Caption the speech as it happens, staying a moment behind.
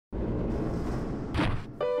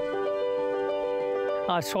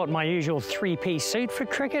I've swapped my usual three-piece suit for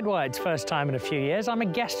cricket. Well, it's first time in a few years. I'm a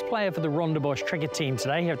guest player for the Rondebosch cricket team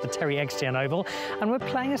today here at the Terry Extian Oval, and we're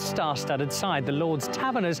playing a star-studded side, the Lord's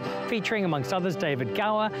Taverners, featuring amongst others David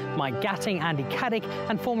Gower, Mike Gatting, Andy Gatting,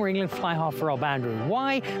 and former England fly-half Rob Andrew.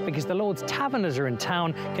 Why? Because the Lord's Taverners are in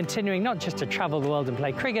town, continuing not just to travel the world and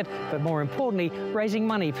play cricket, but more importantly, raising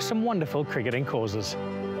money for some wonderful cricketing causes.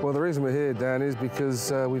 Well, the reason we're here, Dan, is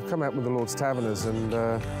because we've come out with the Lord's Taverners, and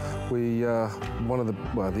we one of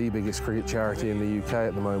the biggest cricket charity in the UK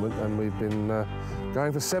at the moment, and we've been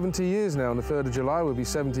going for 70 years now. On the 3rd of July, we'll be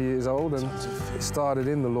 70 years old, and it started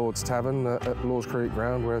in the Lord's Tavern at Lord's Cricket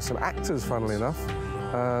Ground, where some actors, funnily enough,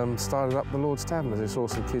 started up the Lord's Taverners. They saw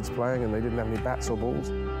some kids playing, and they didn't have any bats or balls.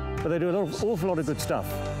 But they do an awful lot of good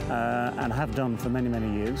stuff, and have done for many,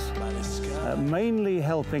 many years, mainly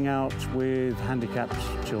helping out with handicapped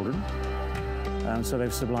children. So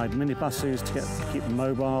they've supplied minibuses to keep them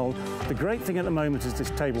mobile. The great thing at the moment is this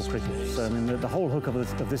table cricket. So I mean, the whole hook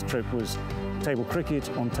of this trip was table cricket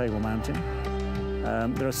on Table Mountain.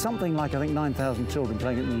 There are something like, I think, 9,000 children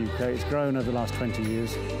playing it in the UK. It's grown over the last 20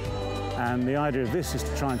 years. And the idea of this is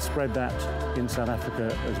to try and spread that in South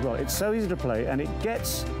Africa as well. It's so easy to play, and it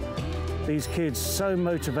gets these kids so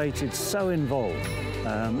motivated, so involved.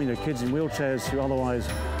 You know, kids in wheelchairs who otherwise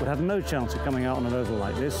would have no chance of coming out on an oval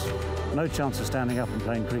like this, no chance of standing up and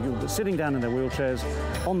playing cricket, but sitting down in their wheelchairs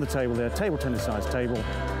on the table, they're table tennis-sized table,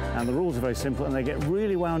 and the rules are very simple, and they get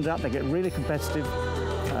really wound up, they get really competitive,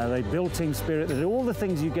 they build team spirit, they do all the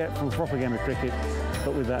things you get from a proper game of cricket,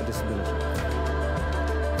 but with that disability.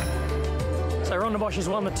 So Rondebosch has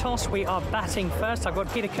won the toss. We are batting first. I've got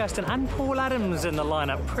Peter Kirsten and Paul Adams in the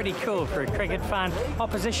lineup. Pretty cool for a cricket fan.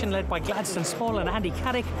 Opposition led by Gladstone Small and Andy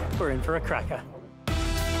Gatting. We're in for a cracker.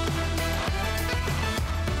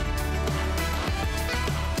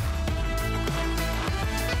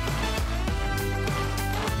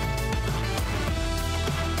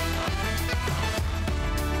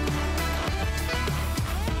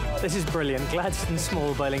 This is brilliant. Gladstone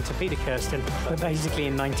Small bowling to Peter Kirsten. We're basically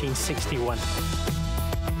in 1961.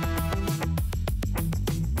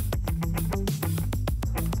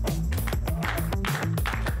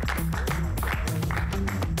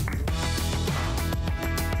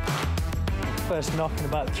 First knock in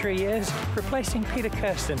about 3 years, replacing Peter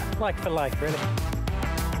Kirsten, like for like, really.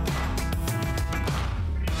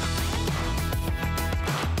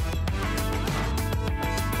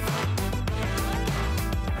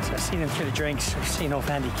 Seen him through the drinks, we've seen off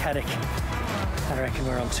Andy Gatting. I reckon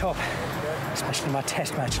we're on top, especially my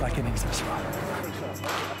test match-like innings thus far.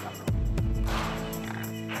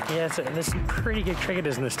 Yeah, there's some pretty good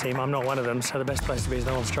cricketers in this team. I'm not one of them, so the best place to be is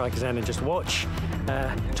no on strikers end and just watch.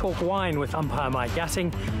 Talk wine with umpire Mike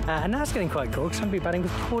Gatting. And that's getting quite cool, because I'm going to be batting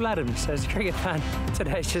with Paul Adams. So as a cricket fan,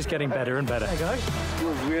 today's just getting better and better. There you go. It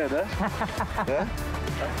was weird, eh? Yeah?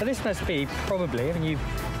 So this must be probably, I mean, you've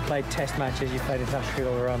played test matches, you've played internationally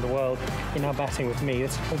all around the world. You're now batting with me.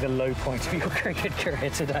 That's probably the low point of your cricket career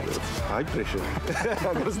to date. High pressure.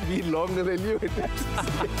 That must be longer than you.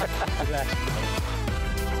 Exactly.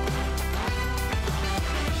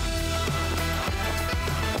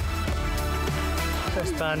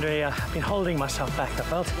 First boundary, I've been holding myself back, I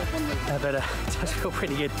felt, but it does feel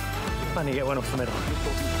pretty good. Finally get one off the middle.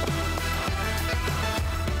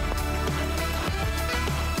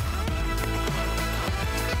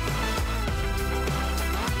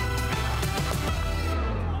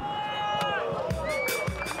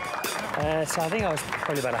 So I think I was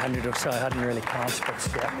probably about 100 or so. I hadn't really counted, but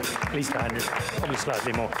yeah, at least 100, probably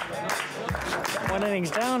slightly more. One innings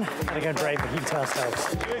down, gotta go brave, but you can tell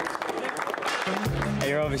ourselves.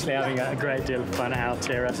 You're obviously having a great deal of fun out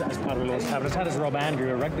here as part of the Lord's Taverners. How does Rob Andrew,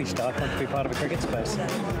 a rugby star, come to be part of a cricket space?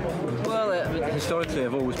 Well, historically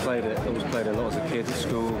I've always played it. Always played a lot as a kid at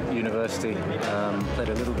school, university. Played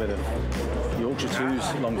a little bit of Yorkshire Twos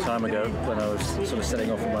a long time ago when I was sort of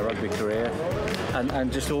setting off with my rugby career,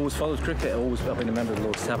 and just always followed cricket. I've been a member of the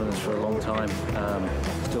Lord's Taverners for a long time.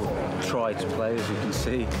 Still try to play, as you can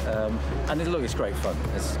see, and look, it's great fun.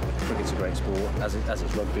 Cricket's a great sport, as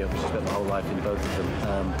is rugby. I've spent my whole life in both of them.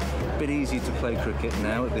 A bit easy to play cricket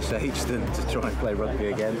now at this age than to try and play rugby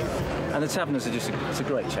again. And the Taverners are it's a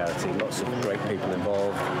great charity. Lots of great people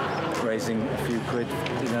involved, raising a few quid,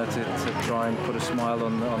 you know, to try and put a smile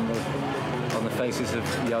on the faces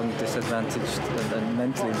of young, disadvantaged and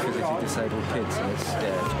mentally and physically disabled kids. And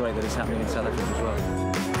it's great that it's happening in South Africa as well.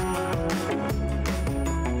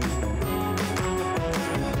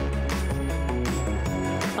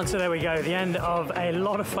 And so there we go, the end of a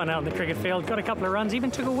lot of fun out in the cricket field. Got a couple of runs, even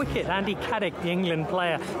took a wicket. Andy Gatting, the England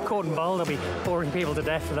player, caught and bowled. They'll be boring people to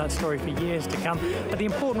death with that story for years to come. But the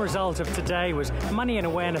important result of today was money and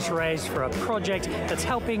awareness raised for a project that's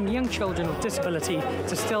helping young children with disability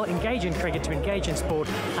to still engage in cricket, to engage in sport,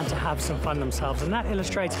 and to have some fun themselves. And that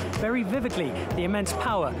illustrates very vividly the immense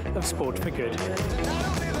power of sport for good.